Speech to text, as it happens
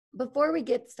Before we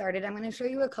get started, I'm going to show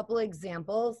you a couple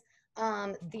examples.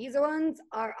 These ones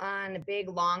are on big,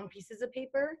 long pieces of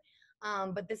paper,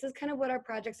 but this is kind of what our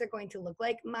projects are going to look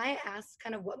like. Maya asked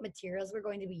kind of what materials we're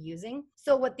going to be using.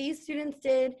 So what these students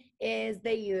did is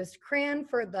they used crayon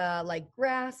for the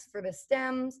grass, for the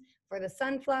stems, for the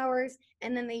sunflowers,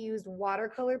 and then they used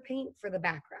watercolor paint for the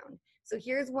background. So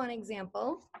here's one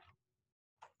example.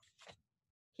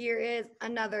 Here is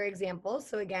another example.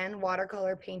 So again,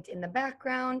 watercolor paint in the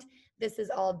background. This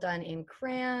is all done in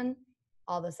crayon,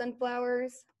 all the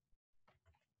sunflowers.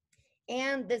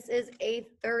 And this is a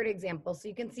third example. So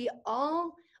you can see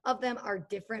all of them are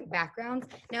different backgrounds.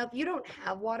 Now, if you don't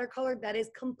have watercolor, that is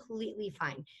completely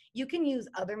fine. You can use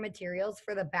other materials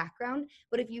for the background,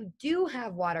 but if you do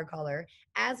have watercolor,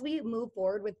 as we move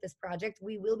forward with this project,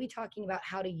 we will be talking about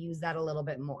how to use that a little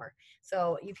bit more.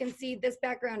 So you can see this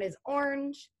background is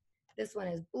orange, this one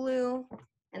is blue,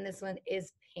 and this one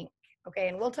is pink. Okay,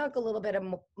 and we'll talk a little bit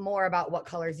more about what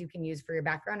colors you can use for your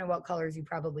background and what colors you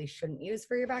probably shouldn't use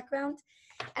for your background.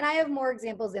 And I have more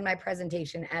examples in my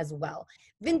presentation as well.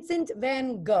 Vincent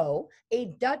van Gogh, a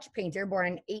Dutch painter born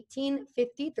in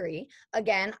 1853.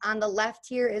 Again, on the left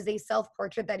here is a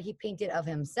self-portrait that he painted of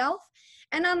himself.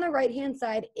 And on the right-hand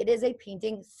side, it is a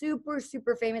painting, super,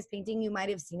 super famous painting. You might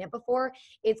have seen it before.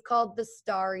 It's called The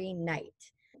Starry Night.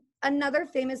 Another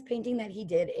famous painting that he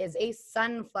did is a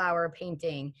sunflower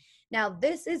painting. Now,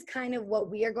 this is kind of what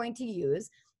we are going to use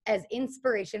as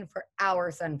inspiration for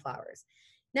our sunflowers.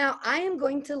 Now, I am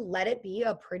going to let it be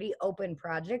a pretty open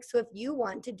project. So if you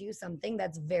want to do something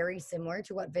that's very similar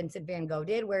to what Vincent van Gogh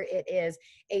did, where it is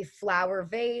a flower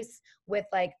vase with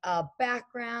like a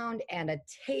background and a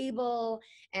table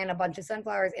and a bunch of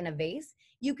sunflowers in a vase,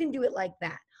 you can do it like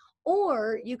that.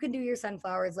 Or you can do your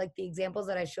sunflowers like the examples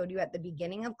that I showed you at the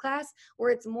beginning of class, where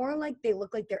it's more like they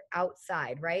look like they're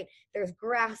outside, right? There's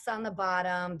grass on the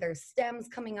bottom, there's stems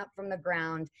coming up from the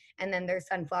ground, and then there's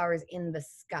sunflowers in the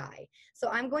sky. So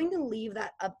I'm going to leave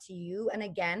that up to you. And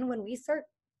again, when we start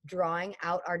drawing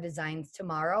out our designs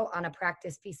tomorrow on a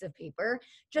practice piece of paper,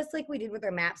 just like we did with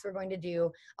our maps, we're going to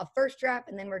do a first draft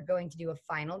and then we're going to do a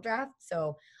final draft.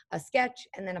 So a sketch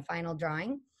and then a final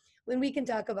drawing, when we can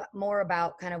talk about more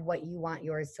about kind of what you want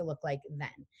yours to look like then.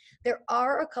 There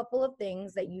are a couple of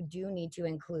things that you do need to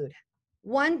include.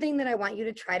 One thing that I want you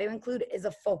to try to include is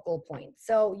a focal point.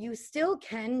 So you still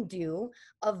can do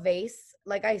a vase,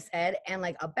 like I said, and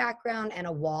like a background and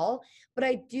a wall, but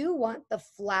I do want the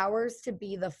flowers to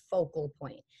be the focal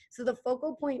point. So the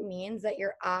focal point means that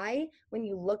your eye, when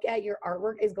you look at your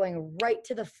artwork, is going right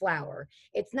to the flower.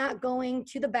 It's not going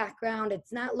to the background.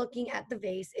 It's not looking at the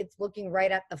vase. It's looking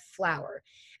right at the flower.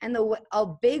 And a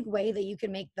big way that you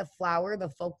can make the flower the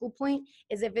focal point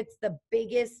is if it's the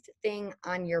biggest thing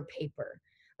on your paper,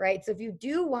 right? So if you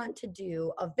do want to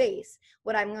do a vase,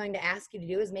 what I'm going to ask you to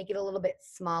do is make it a little bit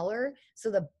smaller.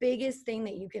 So the biggest thing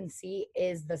that you can see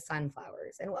is the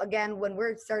sunflowers. And again, when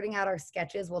we're starting out our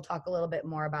sketches, we'll talk a little bit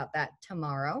more about that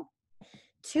tomorrow.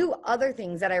 Two other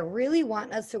things that I really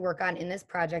want us to work on in this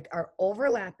project are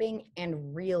overlapping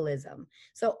and realism.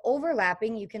 So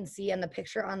overlapping, you can see in the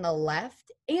picture on the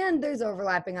left, and there's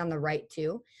overlapping on the right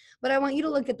too. But I want you to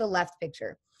look at the left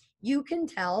picture. You can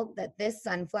tell that this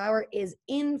sunflower is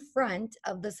in front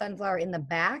of the sunflower in the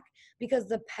back because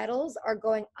the petals are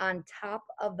going on top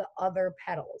of the other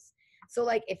petals. So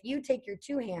like if you take your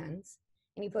two hands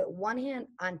and you put one hand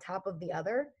on top of the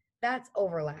other, that's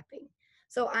overlapping.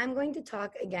 So I'm going to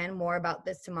talk again more about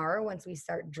this tomorrow once we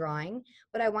start drawing,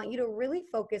 but I want you to really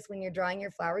focus when you're drawing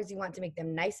your flowers. You want to make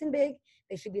them nice and big.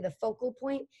 They should be the focal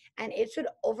point, and it should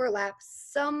overlap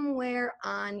somewhere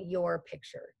on your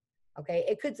picture. Okay,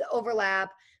 it could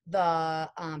overlap the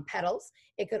petals.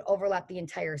 It could overlap the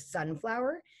entire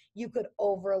sunflower. You could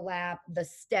overlap the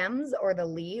stems or the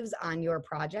leaves on your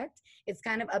project. It's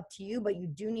kind of up to you, but you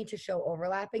do need to show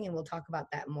overlapping, and we'll talk about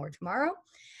that more tomorrow.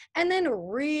 And then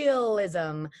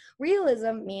realism.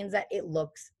 Realism means that it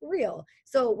looks real.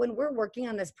 So when we're working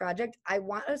on this project, I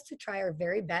want us to try our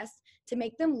very best to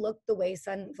make them look the way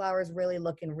sunflowers really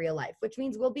look in real life, which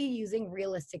means we'll be using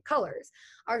realistic colors.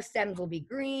 Our stems will be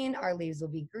green, our leaves will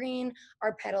be green,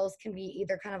 our petals can be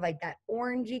either kind of like that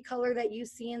orangey color that you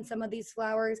see in some of these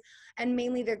flowers, and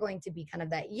mainly they're going to be kind of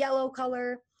that yellow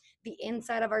color. The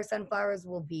inside of our sunflowers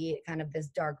will be kind of this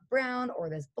dark brown or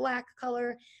this black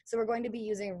color. So we're going to be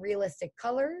using realistic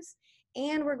colors,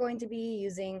 and we're going to be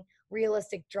using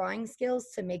realistic drawing skills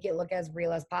to make it look as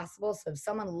real as possible. So if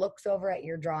someone looks over at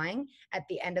your drawing at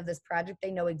the end of this project,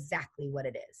 they know exactly what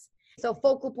it is. So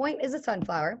focal point is a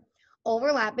sunflower.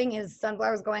 Overlapping is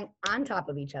sunflowers going on top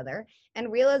of each other,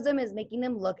 and realism is making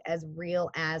them look as real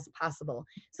as possible.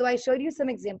 So I showed you some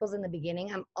examples in the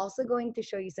beginning. I'm also going to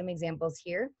show you some examples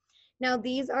here. Now,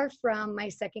 these are from my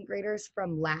second graders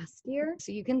from last year.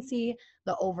 So you can see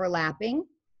the overlapping.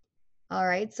 All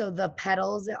right, so the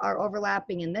petals are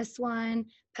overlapping in this one,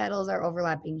 petals are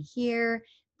overlapping here.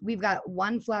 We've got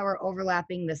one flower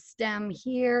overlapping the stem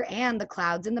here, and the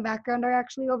clouds in the background are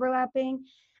actually overlapping.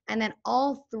 And then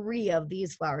all three of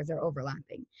these flowers are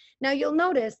overlapping. Now you'll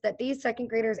notice that these second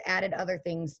graders added other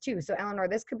things too. So Eleanor,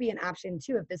 this could be an option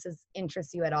too if this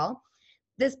interests you at all.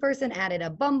 This person added a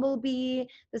bumblebee.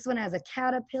 This one has a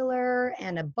caterpillar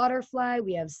and a butterfly.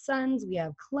 We have suns, we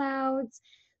have clouds.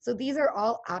 So these are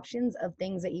all options of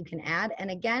things that you can add.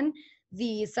 And again,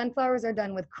 the sunflowers are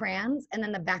done with crayons, and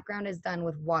then the background is done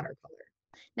with watercolor.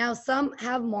 Now, some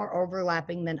have more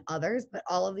overlapping than others, but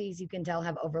all of these you can tell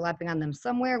have overlapping on them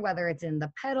somewhere, whether it's in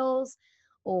the petals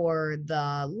or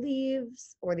the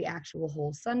leaves or the actual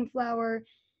whole sunflower.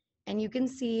 And you can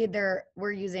see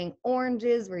we're using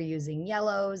oranges, we're using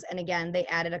yellows. And again, they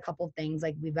added a couple things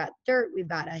like we've got dirt, we've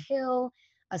got a hill,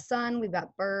 a sun, we've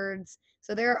got birds.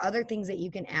 So there are other things that you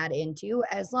can add into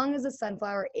as long as the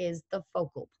sunflower is the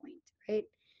focal point, right?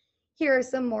 Here are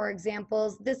some more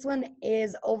examples. This one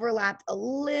is overlapped a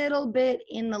little bit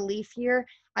in the leaf here.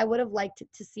 I would have liked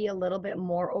to see a little bit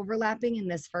more overlapping in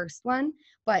this first one,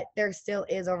 but there still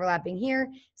is overlapping here.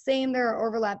 Same, there are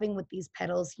overlapping with these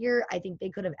petals here. I think they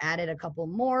could have added a couple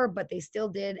more, but they still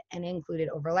did and included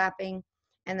overlapping.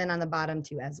 And then on the bottom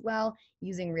too as well,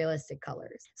 using realistic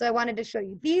colors. So I wanted to show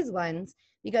you these ones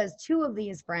because two of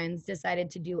these friends decided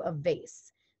to do a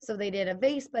vase. So they did a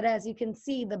vase, but as you can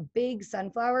see, the big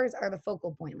sunflowers are the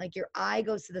focal point. Like your eye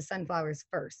goes to the sunflowers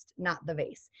first, not the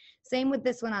vase. Same with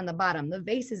this one on the bottom. The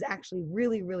vase is actually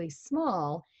really, really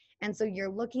small. And so you're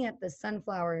looking at the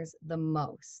sunflowers the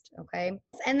most, okay?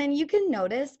 And then you can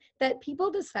notice that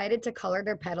people decided to color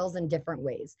their petals in different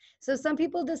ways. So some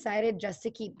people decided just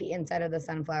to keep the inside of the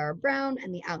sunflower brown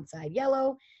and the outside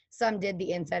yellow. Some did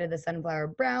the inside of the sunflower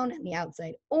brown and the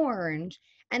outside orange.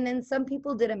 And then some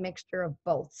people did a mixture of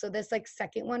both. So this like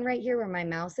second one right here where my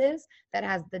mouse is, that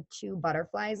has the two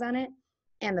butterflies on it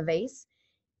and the vase,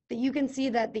 that you can see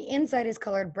that the inside is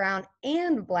colored brown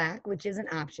and black, which is an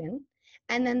option.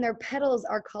 And then their petals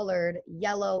are colored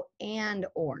yellow and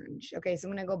orange. Okay, so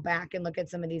I'm gonna go back and look at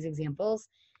some of these examples.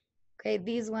 Okay,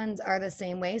 these ones are the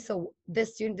same way. So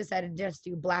this student decided to just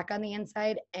do black on the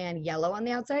inside and yellow on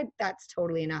the outside. That's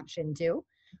totally an option too.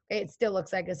 Okay, it still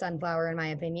looks like a sunflower in my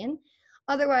opinion.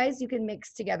 Otherwise, you can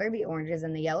mix together the oranges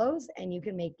and the yellows and you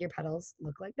can make your petals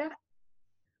look like that.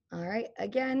 All right,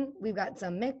 again, we've got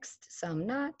some mixed, some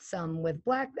not, some with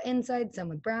black inside, some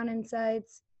with brown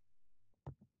insides.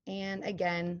 And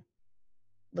again,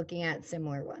 looking at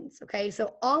similar ones. Okay,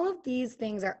 so all of these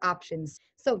things are options.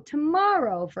 So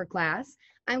tomorrow for class,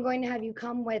 I'm going to have you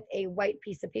come with a white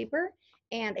piece of paper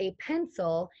and a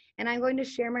pencil, and I'm going to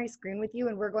share my screen with you,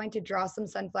 and we're going to draw some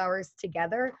sunflowers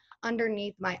together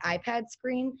underneath my iPad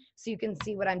screen so you can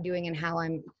see what I'm doing and how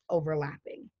I'm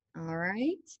overlapping. All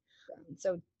right,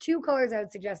 so two colors I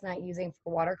would suggest not using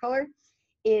for watercolor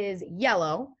is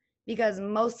yellow, because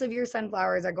most of your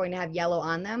sunflowers are going to have yellow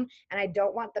on them, and I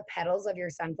don't want the petals of your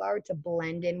sunflower to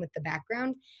blend in with the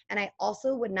background. And I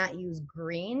also would not use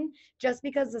green, just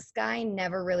because the sky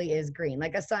never really is green.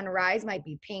 Like a sunrise might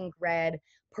be pink, red,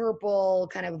 purple,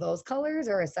 kind of those colors,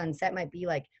 or a sunset might be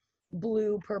like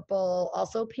blue, purple,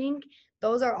 also pink.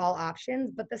 Those are all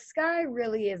options, but the sky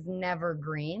really is never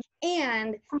green.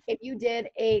 And if you did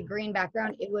a green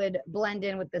background, it would blend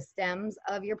in with the stems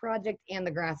of your project and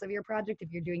the grass of your project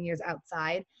if you're doing yours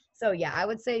outside. So yeah, I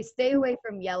would say stay away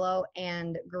from yellow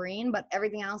and green, but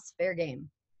everything else, fair game.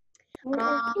 Can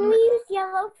we use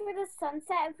yellow for the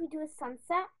sunset if we do a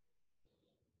sunset?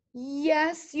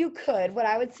 Yes, you could. What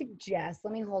I would suggest,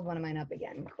 let me hold one of mine up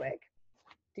again quick.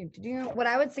 What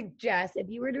I would suggest, if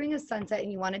you were doing a sunset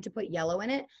and you wanted to put yellow in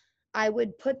it, I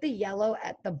would put the yellow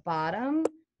at the bottom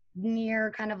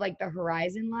near kind of like the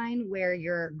horizon line where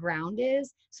your ground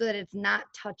is, so that it's not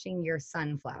touching your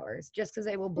sunflowers, just because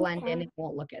they will blend in, it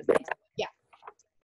won't look as nice.